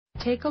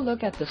Take a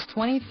look at this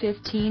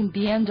 2015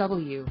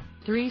 BMW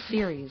 3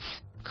 Series.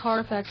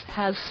 Carfax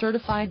has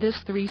certified this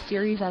 3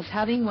 Series as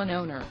having one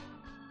owner.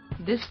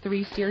 This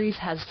 3 Series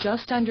has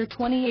just under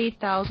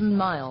 28,000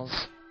 miles.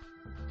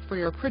 For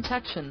your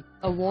protection,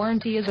 a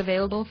warranty is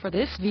available for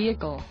this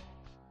vehicle.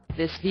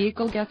 This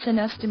vehicle gets an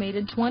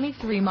estimated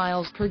 23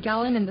 miles per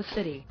gallon in the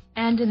city,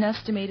 and an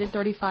estimated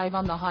 35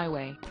 on the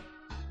highway.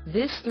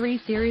 This 3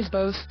 Series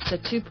boasts a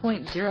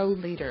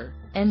 2.0-liter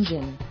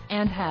engine,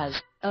 and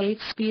has a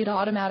 8-speed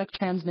automatic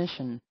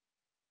transmission.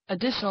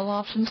 Additional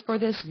options for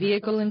this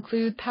vehicle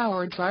include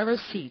power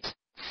driver's seat,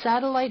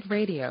 satellite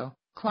radio,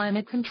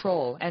 climate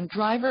control and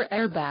driver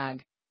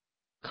airbag.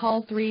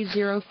 Call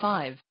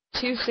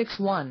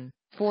 305-261-4444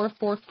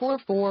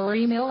 or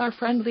email our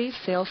friendly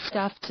sales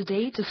staff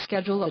today to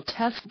schedule a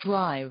test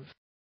drive.